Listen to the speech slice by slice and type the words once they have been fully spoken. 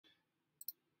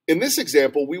In this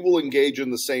example, we will engage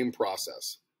in the same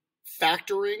process,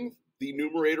 factoring the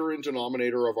numerator and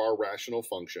denominator of our rational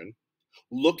function,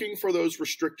 looking for those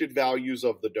restricted values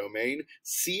of the domain,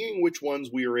 seeing which ones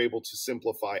we are able to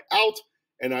simplify out,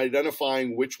 and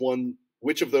identifying which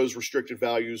of those restricted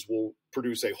values will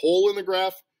produce a hole in the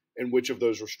graph and which of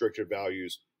those restricted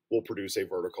values will produce a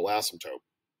vertical asymptote.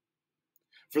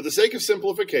 For the sake of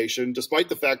simplification, despite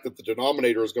the fact that the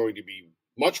denominator is going to be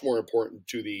much more important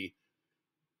to the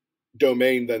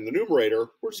domain than the numerator,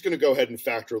 we're just going to go ahead and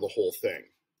factor the whole thing.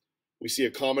 We see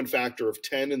a common factor of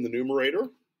 10 in the numerator.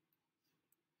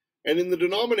 And in the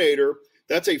denominator,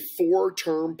 that's a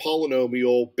 4-term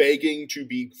polynomial begging to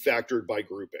be factored by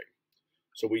grouping.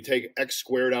 So we take x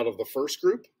squared out of the first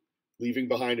group, leaving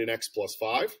behind an x plus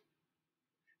 5.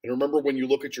 And remember, when you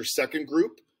look at your second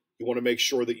group, you want to make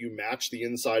sure that you match the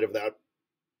inside of that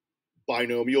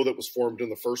binomial that was formed in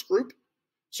the first group.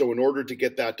 So in order to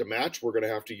get that to match, we're going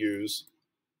to have to use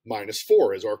minus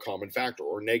 4 as our common factor,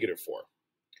 or negative 4.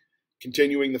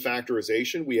 Continuing the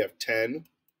factorization, we have 10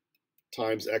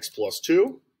 times x plus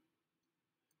 2,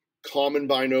 common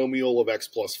binomial of x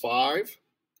plus 5,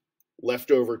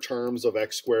 leftover terms of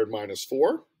x squared minus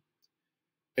 4.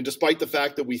 And despite the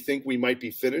fact that we think we might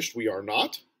be finished, we are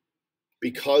not,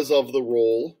 because of the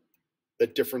role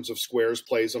that difference of squares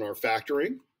plays in our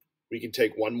factoring. We can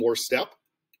take one more step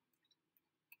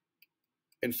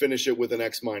and finish it with an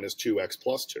x minus 2x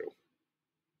plus 2.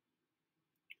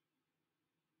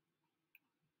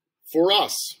 For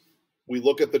us, we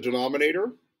look at the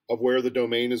denominator of where the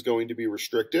domain is going to be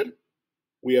restricted.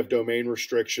 We have domain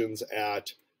restrictions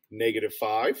at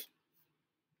 -5,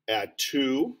 at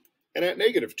 2, and at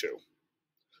 -2.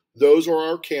 Those are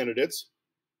our candidates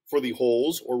for the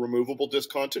holes or removable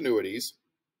discontinuities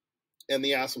and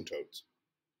the asymptotes.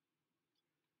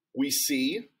 We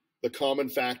see the common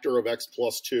factor of x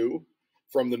plus 2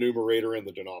 from the numerator and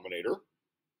the denominator.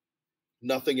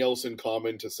 Nothing else in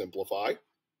common to simplify,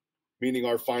 meaning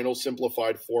our final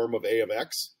simplified form of a of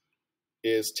x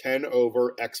is 10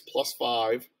 over x plus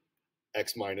 5,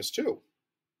 x minus 2.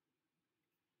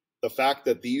 The fact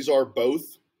that these are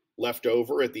both left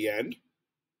over at the end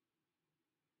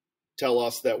tell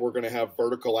us that we're going to have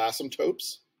vertical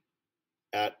asymptotes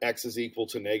at x is equal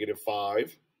to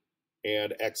 -5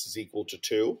 and x is equal to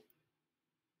 2.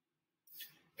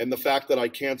 And the fact that I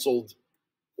canceled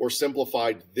or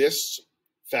simplified this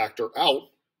factor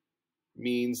out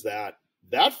means that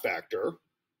that factor,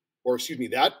 or excuse me,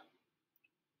 that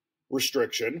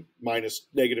restriction minus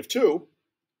 -2,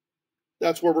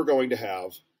 that's where we're going to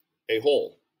have a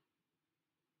hole.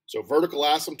 So vertical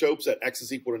asymptotes at x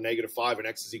is equal to -5 and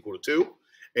x is equal to 2,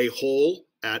 a hole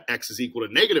at x is equal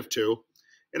to -2.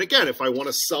 And again, if I want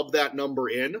to sub that number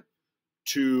in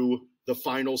to the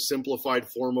final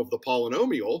simplified form of the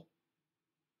polynomial,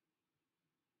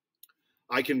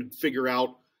 I can figure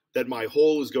out that my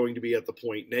hole is going to be at the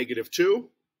point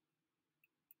 -2,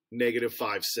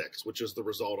 -5, 6, which is the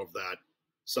result of that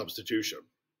substitution.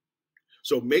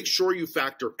 So make sure you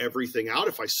factor everything out.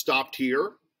 If I stopped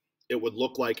here, it would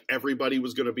look like everybody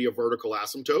was going to be a vertical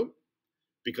asymptote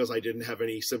because I didn't have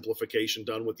any simplification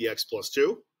done with the x plus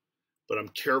 2. But I'm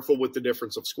careful with the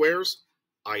difference of squares.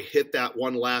 I hit that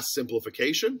one last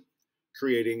simplification,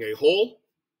 creating a hole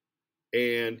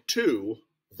and 2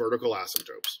 vertical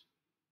asymptotes.